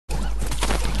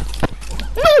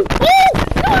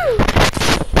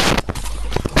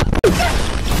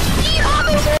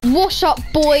What's up,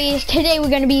 boys? Today we're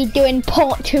going to be doing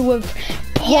part 2 of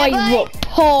Pirate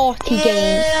Party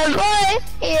Games.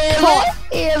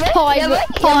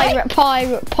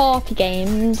 Pirate Party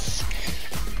Games.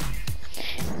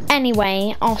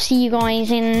 Anyway, I'll see you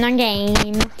guys in the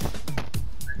game.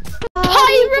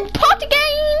 Pirate Party Games!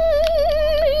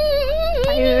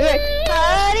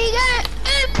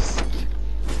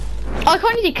 I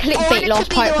kind of did clickbait last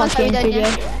Pirate Party Games video.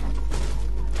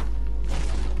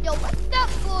 Yo, what's up,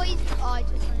 boys?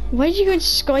 Where did you go to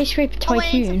Skyscraper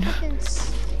Tycoon?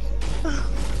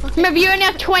 Remember, you only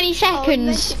have 20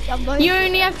 seconds. You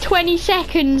only have 20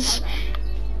 seconds.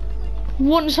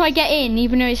 Once I get in,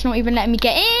 even though it's not even letting me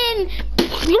get in,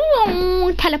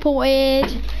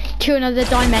 teleported to another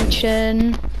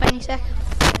dimension. 20 seconds.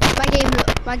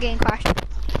 My game crashed.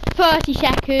 30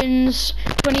 seconds.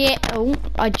 28. Oh,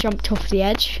 I jumped off the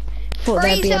edge. Thought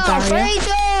there'd be a barrier.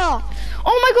 Oh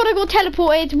my god, I got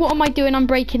teleported. What am I doing? I'm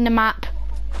breaking the map.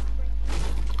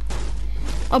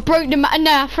 I broke the map.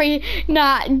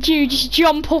 Nah, dude, just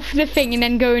jump off the thing and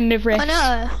then go in the rift. I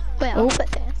know. Wait, I'll put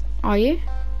this. Are you?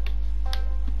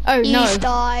 Oh no. You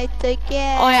died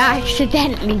again. I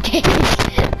accidentally did.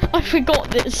 I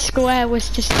forgot that square was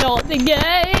to start the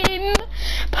game.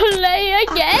 Play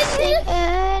again.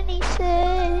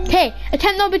 Okay,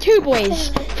 attempt number 2,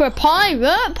 boys, for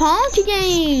Pirate Party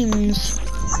Games.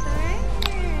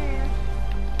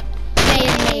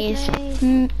 Mayonnaise.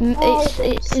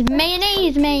 It's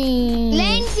mayonnaise, mate.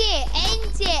 End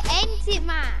it,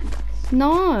 man.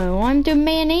 No, I'm doing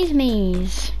mayonnaise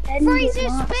maze.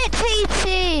 Fraser's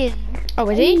spectating. Oh,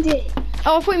 is he?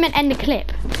 Oh, I thought you meant end the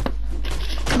clip.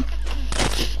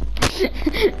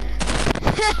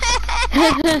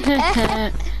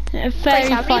 Very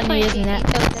funny, isn't it?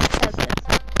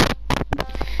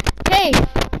 Okay,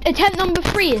 attempt number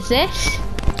 3 is this.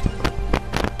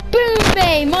 Boom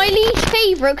Bay, my least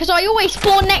favourite because I always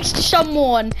spawn next to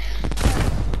someone.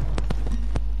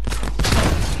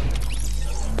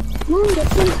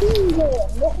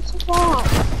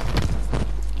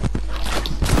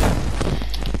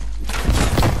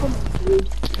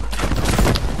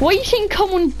 What are you saying?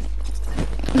 Come on.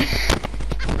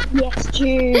 Yes,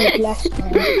 Jude. Bless me.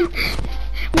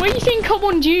 What are you saying? Come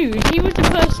on, Jude. He was the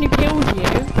person who killed you.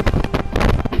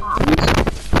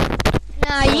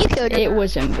 Nah, you killed him. It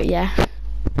wasn't, but yeah.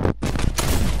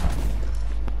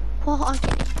 Oh, I'm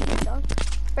getting you, dog.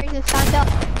 Fraser, stand up.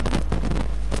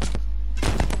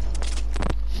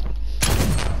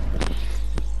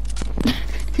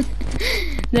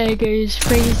 There goes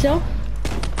Fraser.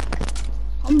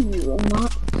 I'm muting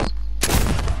that.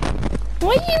 Why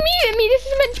are you muting me? This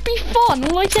is meant to be fun.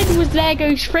 All I said was there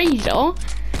goes Fraser.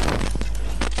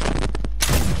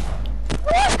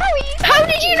 How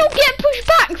did you not get pushed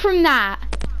back from that?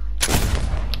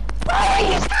 Why are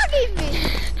you tagging me?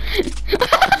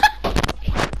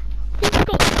 He's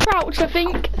got to crouch, I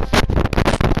think.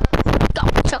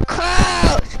 Got to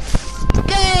crouch.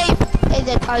 Game is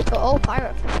a title. Oh,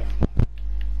 pirate.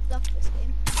 Love this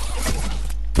game.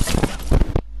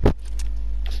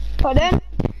 Pardon?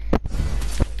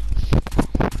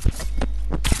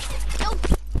 Yo,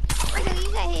 Fraser,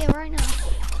 you get here right now.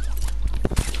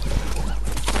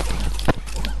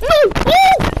 No!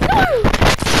 Oh! No!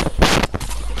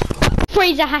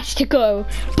 Fraser has to go,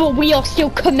 but we are still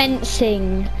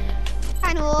commencing.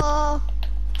 I know.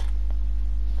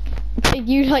 Are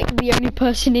you like the only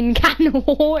person in Canada?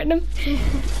 Wait.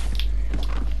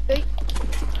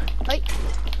 I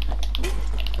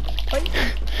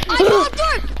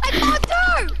can't do!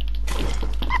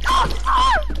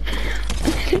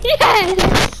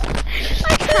 Yes!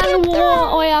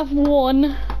 Canwar, I have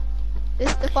won. This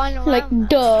is the final Like, round.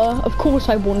 duh. Of course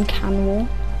I won Canwar.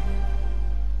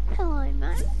 Hello,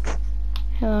 Max.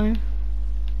 Hello.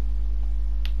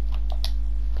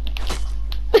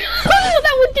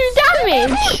 That would do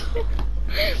damage!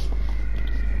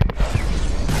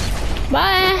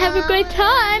 Bye, have a great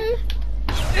time!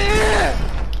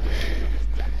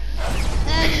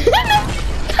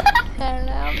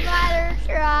 Hello, mother,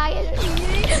 try it.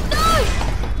 No!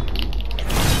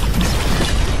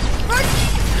 Run!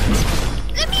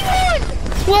 Let me win!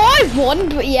 Well, I won,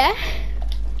 but yeah.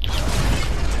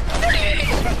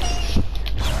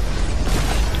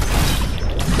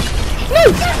 No!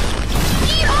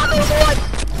 You haven't won!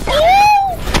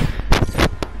 Oh!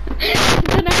 I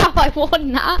don't know how I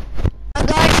won that. I'm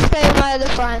going to play with my other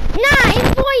friend. Nah,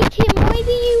 invite him. Why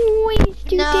do you always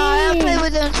do No, I'll play this?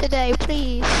 with him today,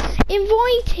 please.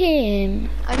 Invite him.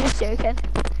 I'm just joking.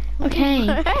 Okay.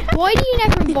 Why do you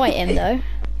never invite him though?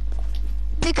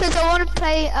 Because I want to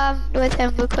play with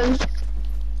him because.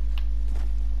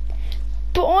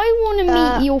 But I want to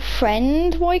meet your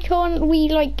friend. Why can't we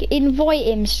like invite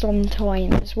him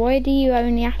sometimes? Why do you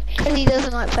only have? Because he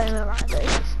doesn't like playing with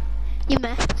randos. You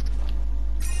mess.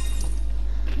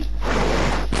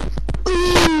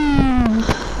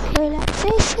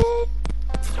 Relaxation.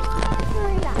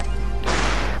 Relax.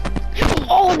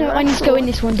 Oh no, I need to go in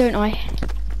this one, don't I?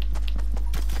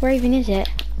 Where even is it?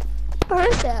 Where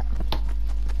is it?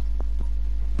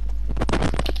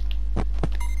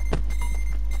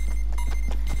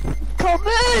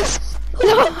 Thomas!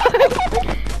 No!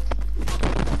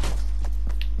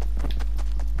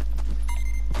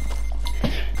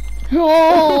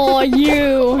 Oh,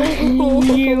 you!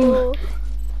 You!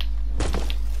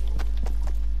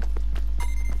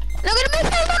 Look at me! Look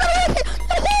at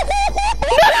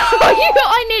No,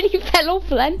 I nearly fell off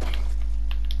then.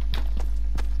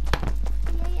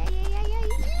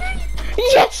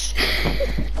 Yes!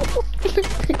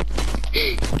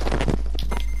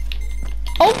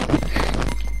 Oh!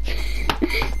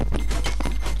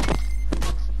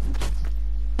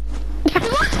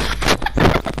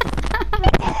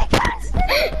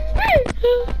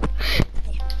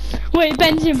 Wait,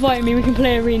 Ben's inviting me. We can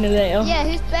play arena later. Yeah,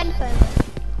 who's Ben playing with?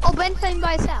 Oh, Ben playing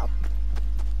by himself.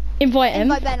 Invite him.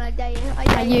 Invite Ben, I dare you. I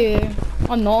dare you. You.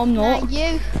 I'm not. I'm not. No,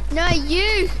 you. No,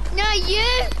 you. No,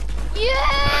 you. You.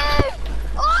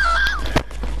 Oh!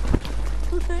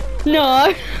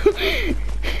 No.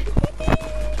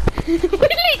 We're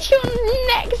literally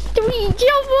next to each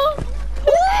other.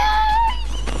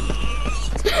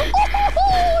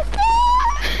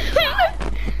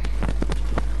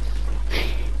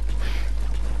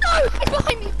 No, get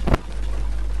behind me.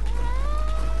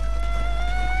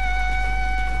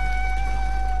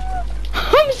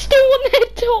 I'm still on the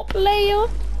top layer.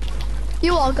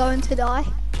 You are going to die.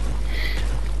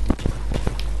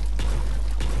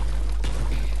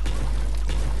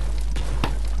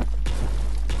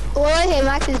 All I hear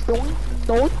Max is doing,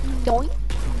 doing, doing,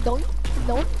 doing,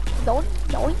 doing, doing,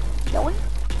 doing, doing.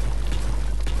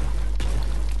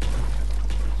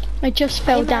 I just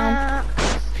fell down.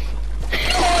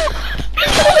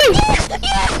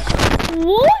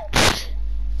 What?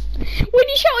 When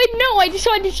he shouted no, I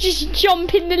decided to just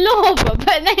jump in the lava, but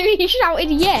then he shouted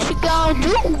yes.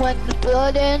 Don't win the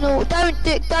bloody no.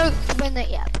 Don't win it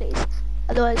yet, please.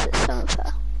 Otherwise it's so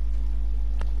unfair.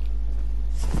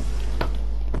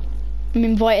 I'm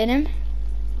inviting him.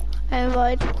 I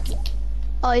invite.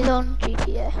 Oh, he's on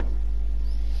GTA.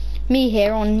 Me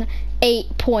here on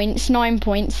 8 points, 9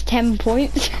 points, 10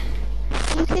 points.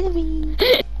 Are you kidding me?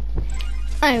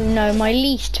 Oh no, my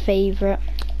least favourite.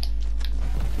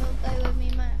 Don't play with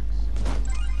me, Max.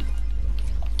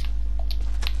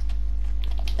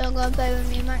 Don't go and play with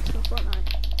me, Max, for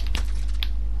Fortnite.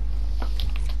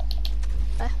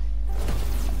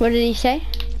 What did he say?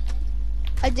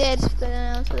 I did, but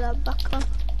then I was allowed back on.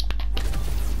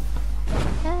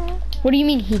 What do you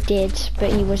mean he did,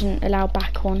 but he wasn't allowed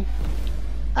back on?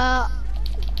 No,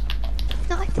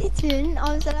 I didn't.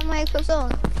 I was allowed my Xbox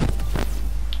on.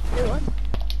 Wait, what?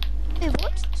 Wait,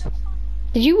 what?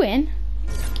 Did you win?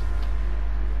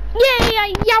 Yeah,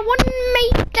 I won,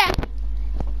 mate.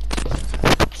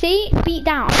 See, beat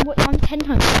down. I'm 10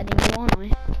 times better than you, aren't I?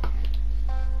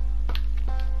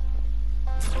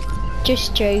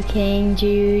 Just joking,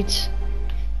 dudes.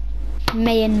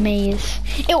 May and maze.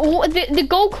 The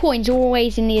gold coins are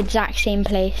always in the exact same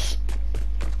place.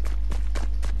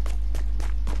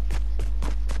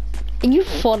 Are you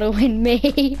following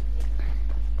me?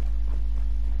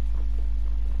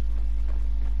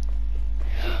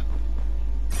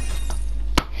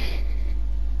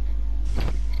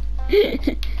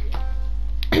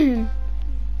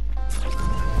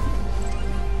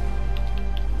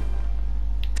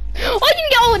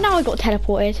 Oh, now I got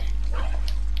teleported.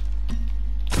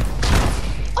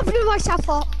 I blew myself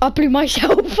up. I blew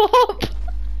myself up.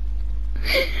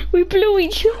 We blew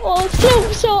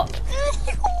ourselves up.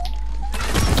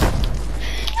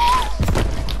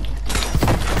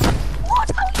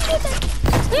 What? How you did that?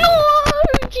 No,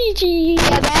 GG.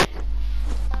 Yeah, Ben.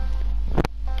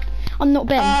 I'm not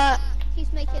Ben.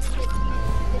 He's making a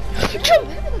Jump.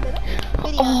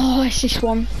 video. Oh, it's this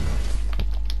one.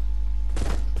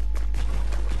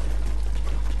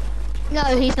 No,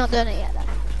 he's not doing it yet, though.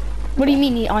 What do you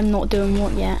mean I'm not doing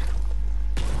what yet?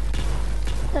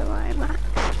 Don't worry, Max.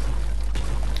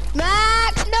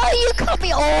 Max, no, you cut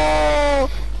me. Oh,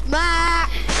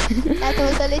 Max. That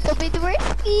was a little bit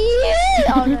risky.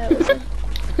 Oh, no, it wasn't.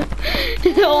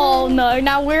 Oh no,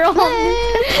 now we're on. Look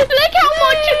how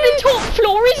much of the top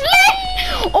floor is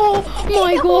left. Oh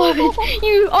my god!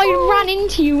 I ran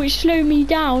into you, which slowed me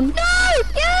down. No!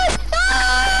 Yes! No!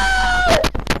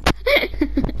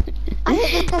 I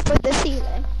hit the top of the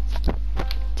ceiling.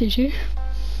 Did you?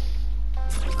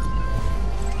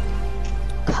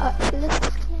 Cut this.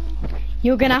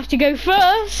 You're gonna have to go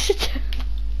first.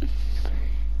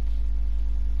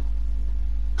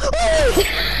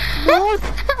 What?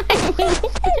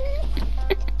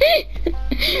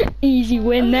 Easy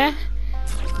win there.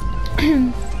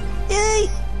 Yay!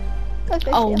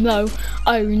 Oh no!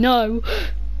 Oh no!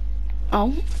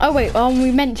 Oh wait! Oh,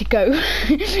 we meant to go.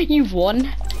 You've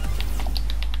won.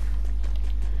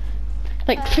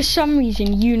 Like for some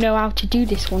reason, you know how to do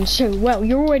this one so well.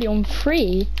 You're already on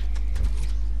 3,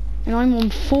 and I'm on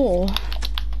 4.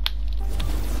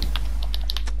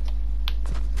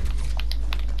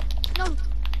 No!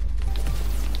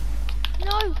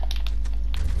 No!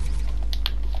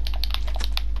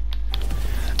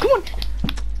 Come on!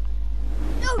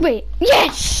 No! Wait,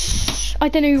 yes! I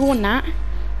don't know who won that.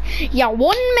 Yeah,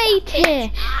 one mate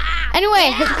here.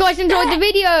 Anyway, hope you guys enjoyed the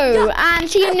video, and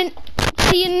see you in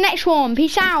the next one.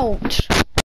 Peace out.